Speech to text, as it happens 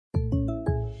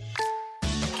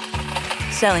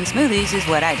Selling smoothies is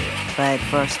what I do. But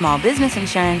for small business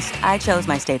insurance, I chose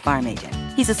my State Farm agent.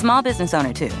 He's a small business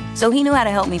owner, too, so he knew how to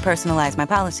help me personalize my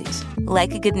policies.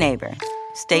 Like a good neighbor,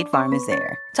 State Farm is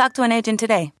there. Talk to an agent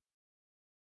today.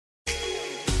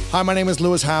 Hi, my name is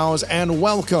Lewis Howes, and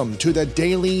welcome to the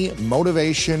Daily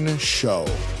Motivation Show.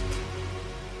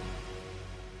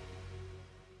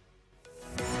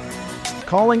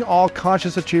 Calling all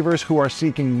conscious achievers who are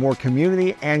seeking more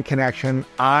community and connection,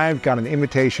 I've got an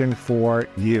invitation for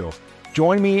you.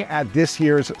 Join me at this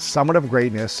year's Summit of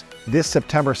Greatness this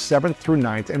September 7th through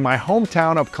 9th in my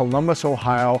hometown of Columbus,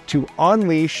 Ohio, to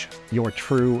unleash your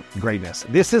true greatness.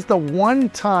 This is the one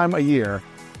time a year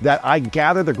that I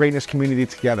gather the greatness community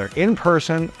together in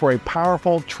person for a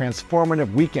powerful,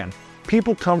 transformative weekend.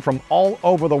 People come from all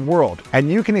over the world,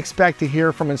 and you can expect to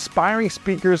hear from inspiring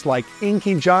speakers like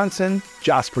Inky Johnson,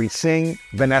 Jaspreet Singh,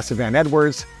 Vanessa Van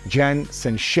Edwards, Jen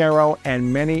Sincero,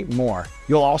 and many more.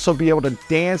 You'll also be able to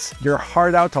dance your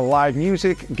heart out to live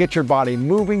music, get your body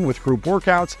moving with group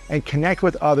workouts, and connect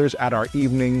with others at our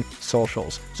evening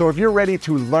socials. So if you're ready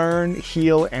to learn,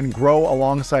 heal, and grow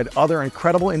alongside other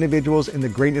incredible individuals in the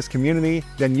greatness community,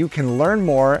 then you can learn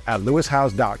more at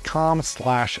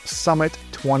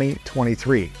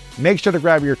lewishouse.com/summit2023. Make sure to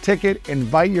grab your ticket,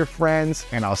 invite your friends,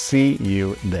 and I'll see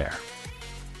you there.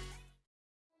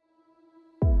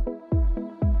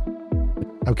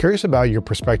 I'm curious about your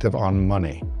perspective on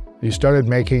money. You started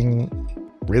making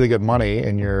really good money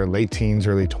in your late teens,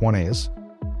 early 20s.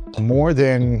 More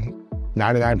than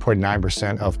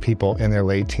 99.9% of people in their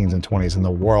late teens and 20s in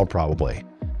the world probably.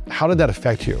 How did that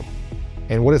affect you?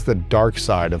 And what is the dark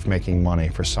side of making money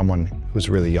for someone who's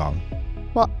really young?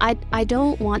 Well, I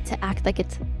don't want to act like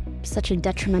it's such a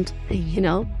detriment,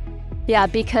 Yeah,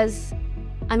 because,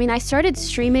 I started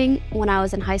streaming when I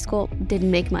was in high school,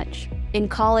 didn't make much. In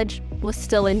college, was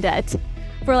still in debt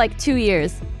for like 2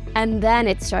 years. And then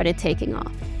it started taking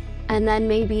off. And then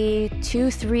maybe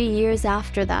 2-3 years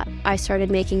after that, I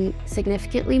started making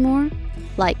significantly more,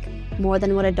 like more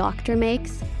than what a doctor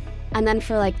makes. And then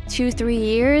for like 2-3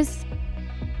 years,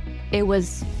 it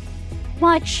was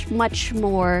much, much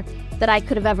more than I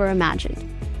could have ever imagined.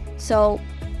 So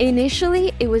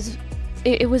initially, it was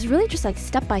really just like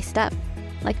step by step.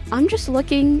 Like, I'm just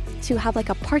looking to have like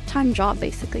a part-time job,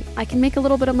 basically. I can make a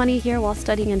little bit of money here while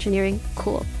studying engineering.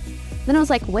 Cool. Then I was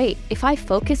like, wait, if I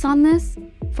focus on this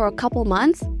for a couple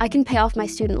months, I can pay off my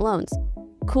student loans.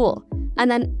 Cool. And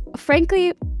then,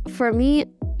 frankly, for me,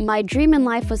 my dream in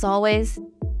life was always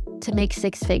to make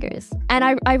 6 figures. And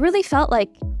I really felt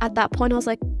like at that point, I was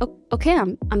like, okay,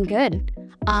 I'm good.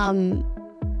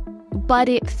 But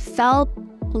it felt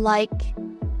like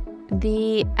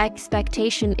the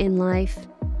expectation in life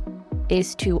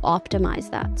is to optimize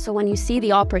that. So when you see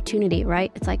the opportunity,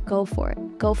 right, it's like, go for it.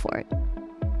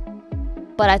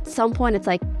 But at some point, it's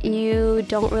like, you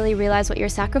don't really realize what you're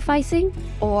sacrificing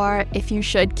or if you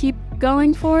should keep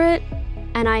going for it.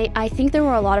 And I think there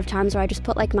were a lot of times where I just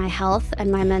put like my health and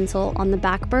my mental on the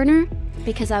back burner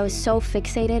because I was so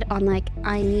fixated on like,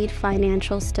 I need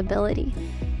financial stability.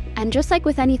 And just like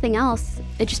with anything else,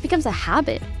 it just becomes a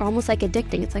habit or almost like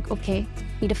addicting. It's like, okay,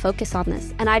 need to focus on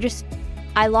this. And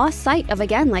I lost sight of,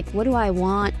 again, like, what do I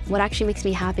want? What actually makes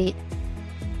me happy?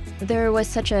 There was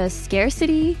such a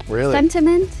scarcity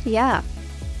sentiment. Yeah.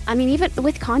 Even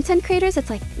with content creators, it's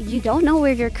like, you don't know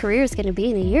where your career is going to be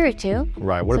in a year or two.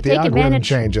 Right. What if the algorithm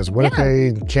changes? What if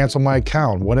they cancel my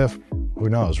account? What if, who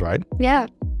knows, right? Yeah.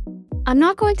 I'm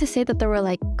not going to say that there were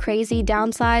like crazy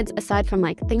downsides aside from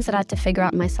like things that I had to figure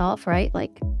out myself, right?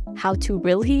 Like how to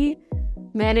really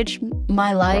manage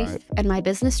my life and my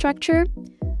business structure.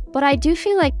 But I do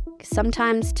feel like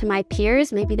sometimes to my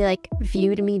peers, maybe they like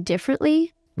viewed me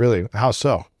differently. Really? How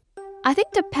so? I think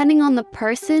depending on the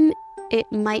person, it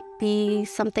might be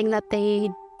something that they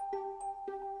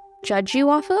judge you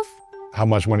off of. How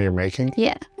much money you're making?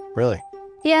 Yeah. Really?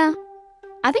 Yeah.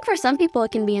 I think for some people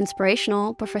it can be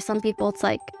inspirational, but for some people it's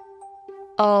like,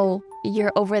 oh,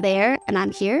 you're over there and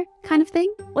I'm here kind of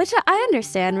thing. Which I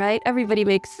understand, right? Everybody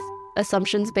makes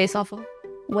assumptions based off of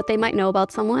what they might know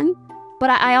about someone. But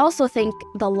I also think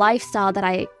the lifestyle that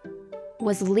I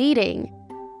was leading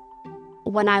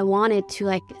when I wanted to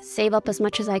like save up as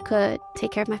much as I could, take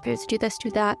care of my parents, do this,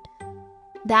 do that,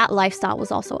 that lifestyle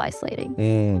was also isolating.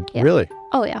 Yeah. Really?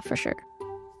 Oh yeah, for sure.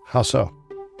 How so?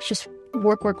 It's just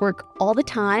work all the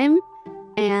time.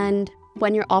 And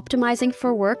when you're optimizing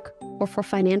for work or for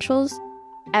financials,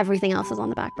 everything else is on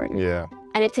the back burner. Yeah.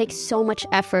 And it takes so much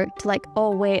effort to like, oh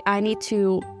wait, I need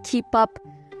to keep up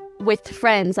with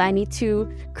friends. I need to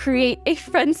create a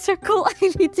friend circle. I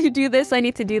need to do this. I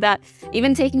need to do that.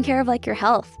 Even taking care of like your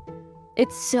health.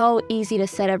 It's so easy to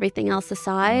set everything else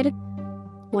aside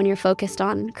when you're focused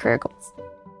on career goals.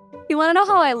 You want to know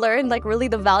how I learned like really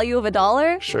the value of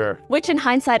 $1? Sure. Which in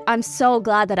hindsight, I'm so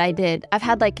glad that I did. I've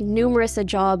had like numerous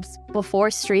jobs before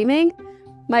streaming.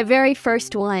 My very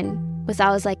first one was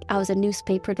I was a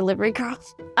newspaper delivery girl.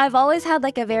 I've always had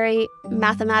like a very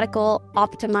mathematical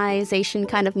optimization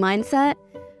kind of mindset.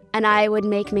 And I would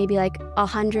make maybe like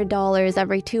 $100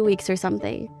 every 2 weeks or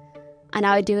something. And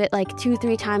I would do it like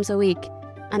 2-3 times a week.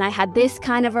 And I had this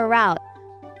kind of a route.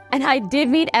 And I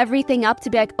divvied everything up to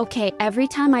be like, okay, every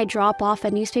time I drop off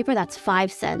a newspaper, that's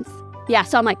 5 cents. Yeah,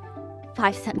 so I'm like,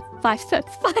 5 cents, 5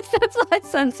 cents, 5 cents, 5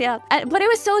 cents, yeah. But it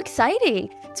was so exciting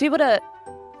to be able to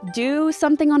do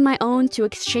something on my own, to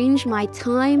exchange my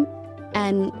time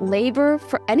and labor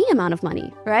for any amount of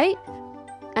money, right?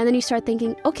 And then you start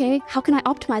thinking, okay, how can I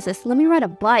optimize this? Let me ride a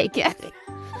bike. Right.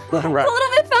 A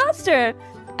little bit faster.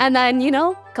 And then,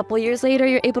 a couple years later,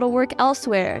 you're able to work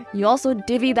elsewhere. You also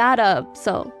divvy that up.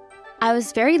 So I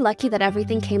was very lucky that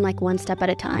everything came like one step at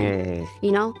a time.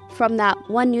 From that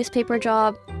one newspaper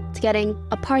job to getting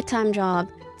a part-time job,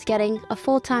 to getting a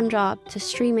full-time job, to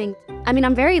streaming. I mean,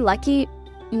 I'm very lucky.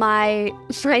 My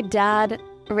dad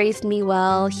raised me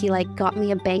well. He like got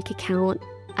me a bank account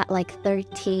at like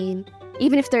 13.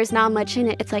 Even if there's not much in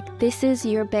it, it's like, this is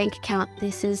your bank account.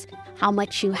 This is how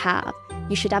much you have.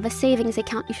 You should have a savings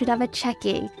account. You should have a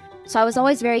checking. So I was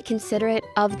always very considerate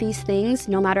of these things,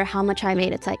 no matter how much I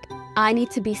made. It's like, I need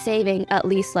to be saving at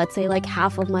least, let's say, like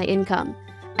half of my income.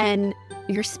 And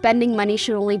your spending money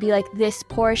should only be like this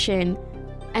portion.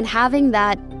 And having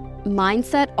that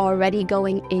mindset already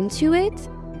going into it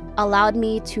allowed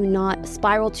me to not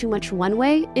spiral too much one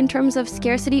way in terms of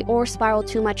scarcity, or spiral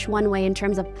too much one way in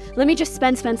terms of, let me just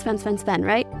spend,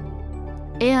 right?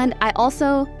 And I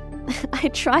also, I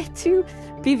try to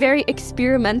be very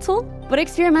experimental, but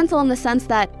experimental in the sense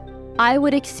that I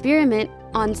would experiment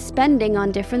on spending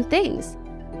on different things.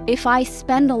 If I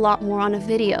spend a lot more on a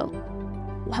video,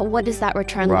 what does that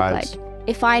return look like?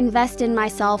 If I invest in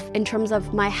myself in terms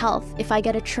of my health, if I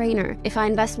get a trainer, if I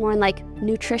invest more in like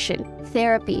nutrition,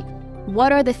 therapy,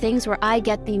 what are the things where I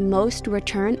get the most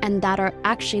return and that are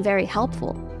actually very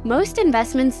helpful? Most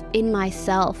investments in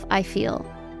myself, I feel,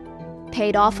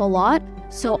 paid off a lot.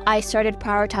 So I started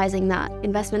prioritizing that,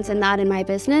 investments in that in my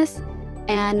business.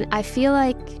 And I feel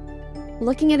like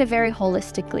looking at it very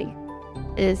holistically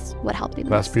is what helped me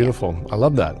the most. That's beautiful. Yeah. I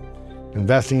love that.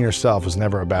 Investing in yourself is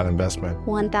never a bad investment.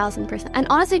 1000%. And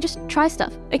honestly, just try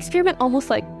stuff. Experiment almost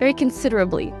like very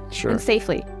considerably and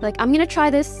safely. Like, I'm going to try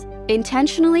this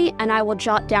intentionally and I will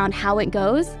jot down how it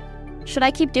goes. Should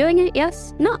I keep doing it?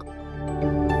 Yes? No.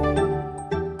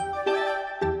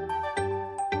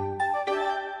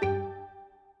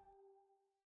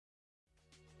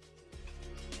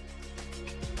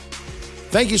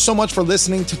 Thank you so much for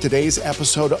listening to today's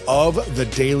episode of The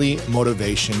Daily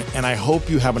Motivation, and I hope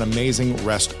you have an amazing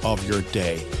rest of your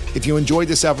day. If you enjoyed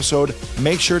this episode,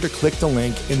 make sure to click the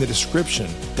link in the description.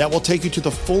 That will take you to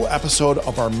the full episode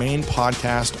of our main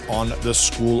podcast on the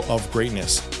School of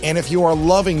Greatness. And if you are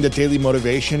loving The Daily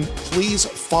Motivation, please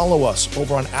follow us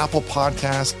over on Apple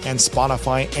Podcasts and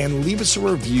Spotify, and leave us a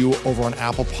review over on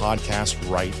Apple Podcasts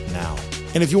right now.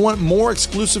 And if you want more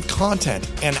exclusive content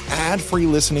and ad-free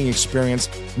listening experience,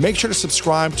 make sure to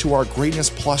subscribe to our Greatness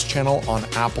Plus channel on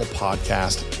Apple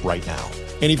Podcast right now.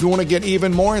 And if you want to get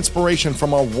even more inspiration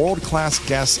from our world-class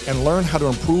guests and learn how to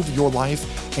improve your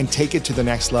life and take it to the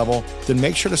next level, then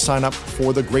make sure to sign up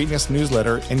for the Greatness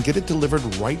newsletter and get it delivered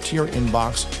right to your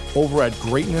inbox over at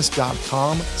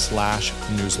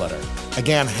greatness.com/newsletter.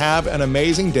 Again, have an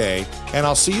amazing day, and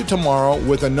I'll see you tomorrow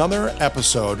with another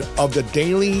episode of the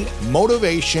Daily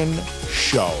Motivation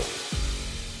Show.